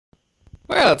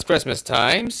Well, it's Christmas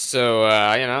time, so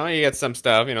you get some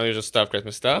stuff, usual stuff,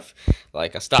 Christmas stuff,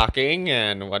 like a stocking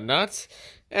and whatnot,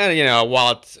 and a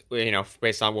wallet,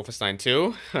 based on Wolfenstein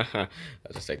 2. I'll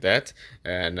just take that.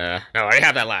 And no, I already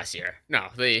have that last year. No,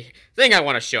 the thing I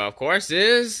want to show, of course,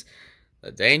 is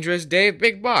the Dangerous Dave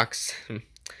Big Box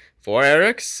for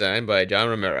Eric, signed by John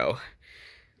Romero.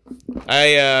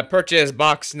 I purchased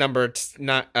box number 10.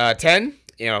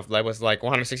 That was like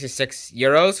 166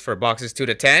 euros for boxes 2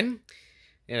 to 10.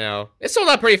 It sold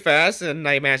out pretty fast, and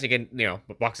I managed to get,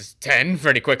 boxes 10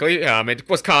 pretty quickly. It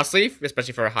was costly,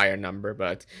 especially for a higher number,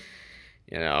 but,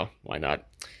 why not?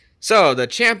 So, the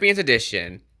Champions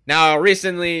Edition. Now,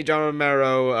 recently, John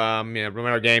Romero,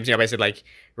 Romero Games, basically,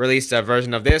 released a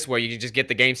version of this where you just get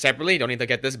the game separately. You don't need to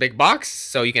get this big box,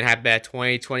 so you can have that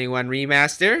 2021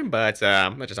 remaster, but,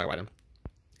 let's just talk about them.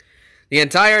 The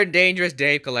entire Dangerous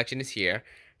Dave collection is here.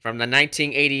 From the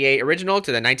 1988 original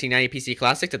to the 1990 PC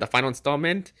Classic to the final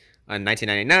installment on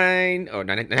 1999 or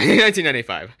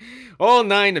 1995. All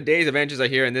 9 of Dave's adventures are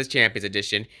here in this Champions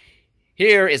Edition.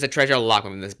 Here is a treasure locked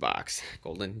within this box.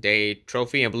 Golden Dave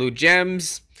trophy and blue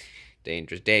gems.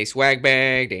 Dangerous Dave swag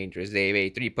bag. Dangerous Dave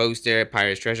A3 poster.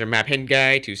 Pirate's treasure map hint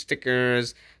guide. 2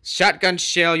 stickers. Shotgun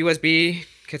shell USB.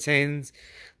 Contains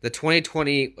the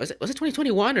 2020... Was it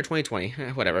 2021 or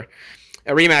 2020? Whatever.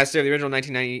 A remaster of the original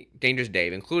 1990 Dangerous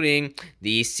Dave, including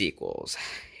the sequels.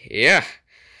 Yeah,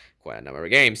 quite a number of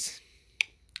games.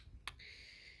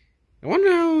 I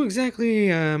wonder how exactly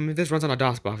if this runs on a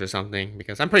DOSBox or something,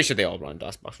 because I'm pretty sure they all run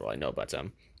DOSBox for all I know, but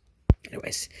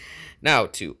anyways. Now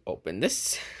to open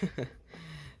this.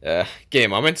 Give me a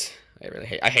moment.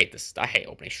 I hate this. I hate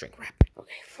opening shrink wrap.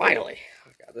 Okay, finally.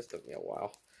 Oh god, this took me a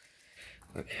while.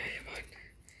 Okay, come on.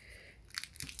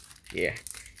 Yeah.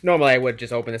 Normally, I would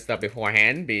just open this stuff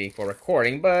beforehand, before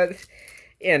recording, but,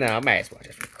 might as well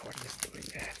just record this doing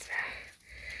that.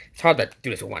 It's hard to do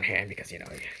this with one hand because,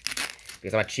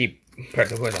 because I'm a cheap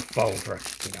person who has a phone for, a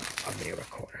video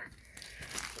recorder.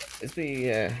 Is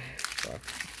the,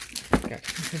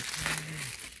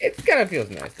 it kind of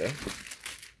feels nice, though.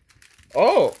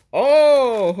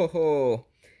 Oh!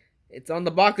 It's on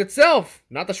the box itself,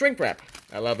 not the shrink wrap.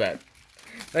 I love that.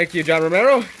 Thank you, John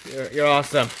Romero. You're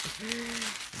awesome.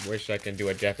 Wish I can do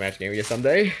a deathmatch game with you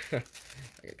someday.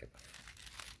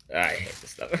 I hate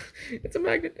this stuff. It's a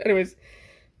magnet. Anyways.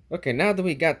 Okay, now that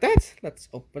we got that, let's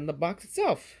open the box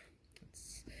itself.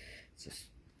 Let's just...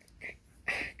 Okay.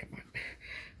 Come on.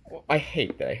 Well, I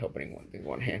hate that I opening one with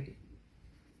one hand.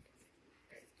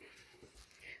 There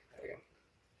we go.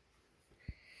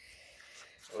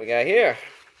 What we got here?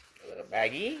 A little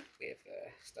baggie with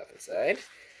stuff inside.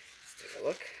 Let's take a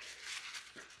look.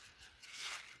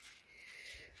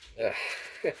 I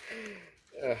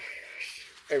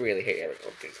really hate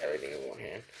opening everything in one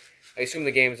hand. I assume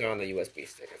the games are on the USB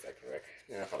stick, is that correct?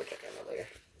 Yeah, I'll probably check that out later.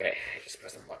 Okay, I just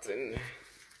press the button.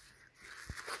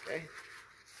 Okay.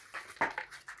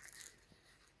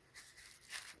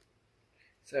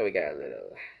 So we got a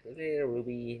little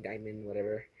ruby, diamond,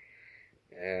 whatever.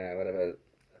 Whatever. A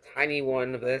tiny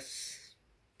one of this.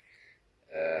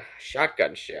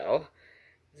 Shotgun shell.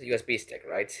 This is a USB stick,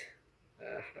 right?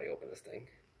 How do I open this thing?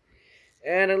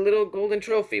 And a little golden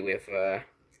trophy with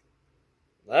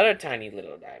another tiny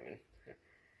little diamond.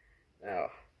 Now,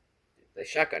 the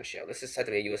shotgun shell. This is said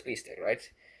to be a USB stick,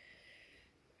 right?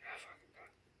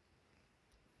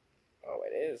 Oh,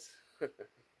 it is.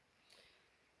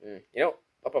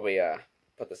 I'll probably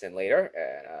put this in later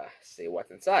and see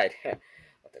what's inside. I'll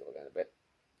take a look at it a bit.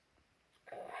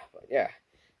 But yeah,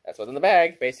 that's what's in the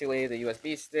bag. Basically, the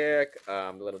USB stick,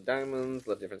 the little diamonds,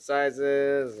 little different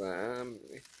sizes.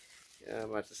 Yeah,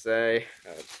 much to say.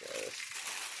 Okay.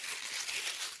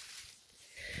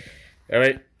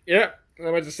 Alright, yeah,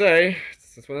 not much to say.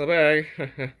 It's just one in the bag.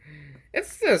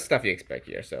 It's the stuff you expect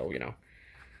here, so,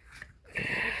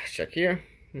 Check here.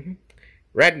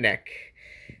 Redneck.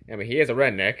 I mean, he is a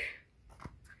redneck.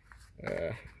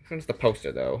 What's the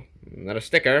poster, though? Another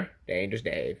sticker. Dangerous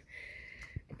Dave.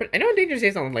 But I know Dangerous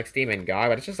Dave's on, Steam and GOG,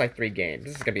 but it's just, 3 games.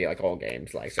 This is gonna be, all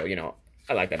games, so,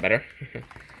 I like that better.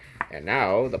 And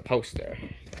now, the poster.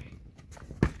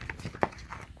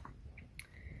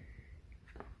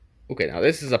 Okay, now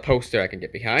this is a poster I can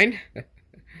get behind.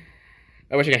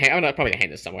 I wish I could hang... I'm probably gonna hang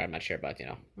this somewhere, I'm not sure, but,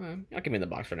 I'll keep it in the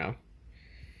box for now.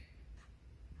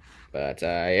 But,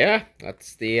 yeah,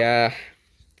 that's the, that's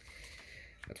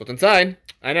what's inside.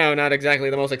 I know, not exactly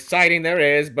the most exciting there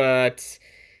is, but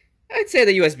I'd say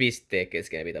the USB stick is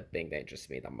gonna be the thing that interests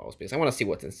me the most, because I want to see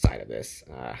what's inside of this.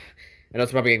 I know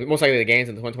it's probably most likely the games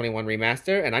in the 2021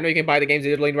 remaster, and I know you can buy the games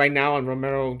digitally right now on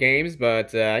Romero Games,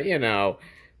 but,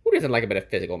 who doesn't like a bit of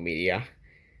physical media?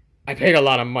 I paid a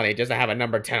lot of money just to have a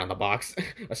number 10 on the box.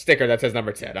 A sticker that says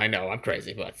number 10. I know, I'm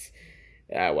crazy, but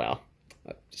well,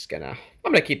 I'm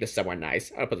gonna keep this somewhere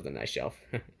nice. I'll put it in a nice shelf.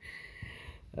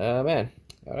 Man.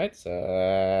 Alright,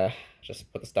 so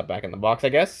just put the stuff back in the box, I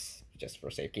guess, just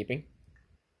for safekeeping.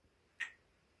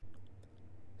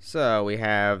 So we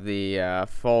have the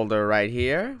folder right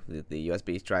here, with the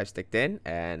USB drive sticked in,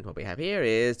 and what we have here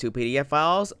is 2 PDF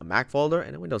files, a Mac folder,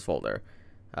 and a Windows folder.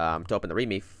 To open the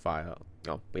README file,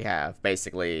 we have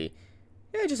basically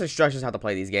just instructions how to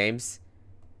play these games.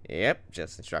 Yep,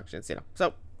 just instructions,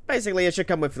 So basically, it should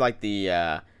come with like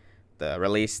the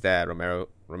release that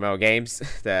Romero games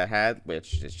that had,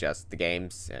 which is just the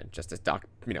games and just this doc.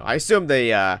 I assume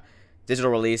the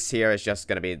digital release here is just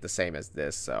gonna be the same as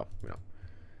this, so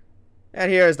And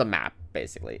here's the map,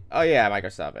 basically. Oh yeah,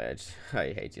 Microsoft Edge.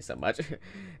 I hate you so much.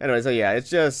 Anyway, so yeah, it's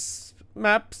just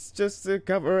maps just to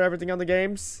cover everything on the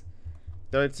games.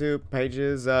 32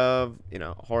 pages of,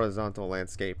 horizontal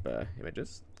landscape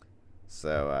images.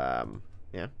 So,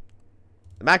 yeah.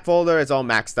 The Mac folder is all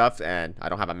Mac stuff, and I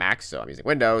don't have a Mac, so I'm using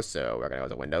Windows, so we're gonna go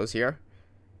to Windows here.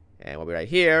 And what we right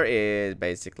here is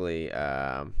basically,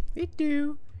 there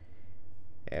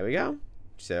we go.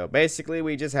 So basically,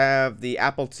 we just have the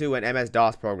Apple II and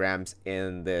MS-DOS programs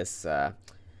in this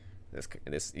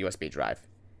this USB drive.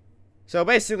 So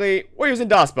basically, we're using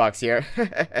DOSBox here.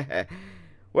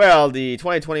 Well, the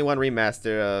 2021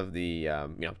 remaster of the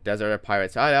Desert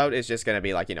Pirates Hideout is just gonna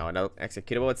be like an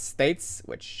executable. It states,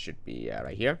 which should be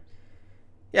right here.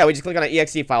 Yeah, we just click on an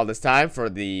exe file this time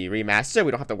for the remaster. We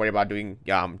don't have to worry about doing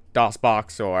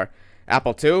DOSBox or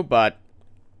Apple II, but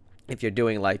if you're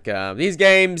doing like these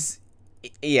games,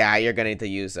 yeah, you're gonna need to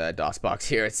use DOSBox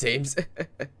here, it seems.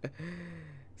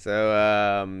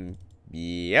 So,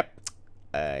 yep.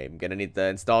 I'm gonna need to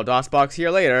install DOSBox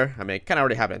here later. I mean, I kind of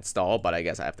already have it installed, but I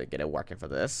guess I have to get it working for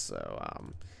this. So,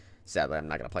 sadly, I'm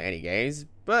not gonna play any games.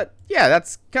 But yeah,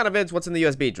 that's kind of what's in the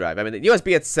USB drive. I mean, the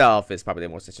USB itself is probably the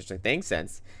most interesting thing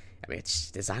since,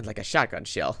 it's designed like a shotgun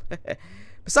shell.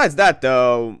 Besides that,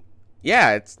 though,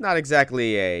 yeah, it's not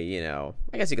exactly a,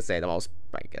 I guess you could say the most,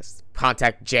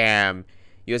 contact jam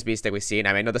USB stick we've seen.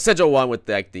 I mean, the sigil one with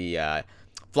like the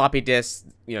floppy disk,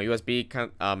 USB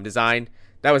design,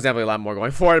 that was definitely a lot more going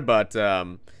for it. But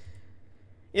this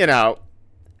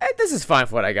is fine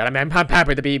for what I got. I mean, I'm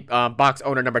happy to be box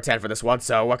owner number 10 for this one.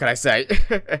 So what can I say?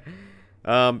 Yeah,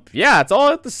 that's all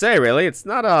I have to say. Really, it's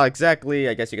not exactly,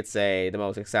 I guess you could say, the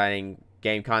most exciting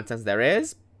game content there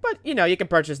is. But you can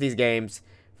purchase these games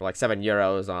for like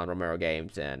 €7 on Romero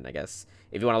Games, and I guess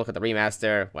if you want to look at the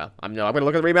remaster, well, I'm gonna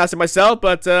look at the remaster myself.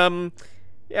 But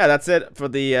yeah, that's it for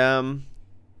the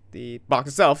box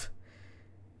itself.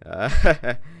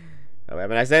 Have a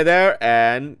nice day there,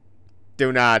 and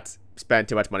do not spend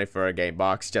too much money for a game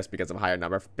box just because of a higher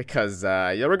number, because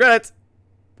you'll regret it,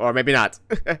 or maybe not.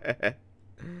 Have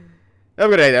a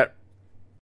good day there.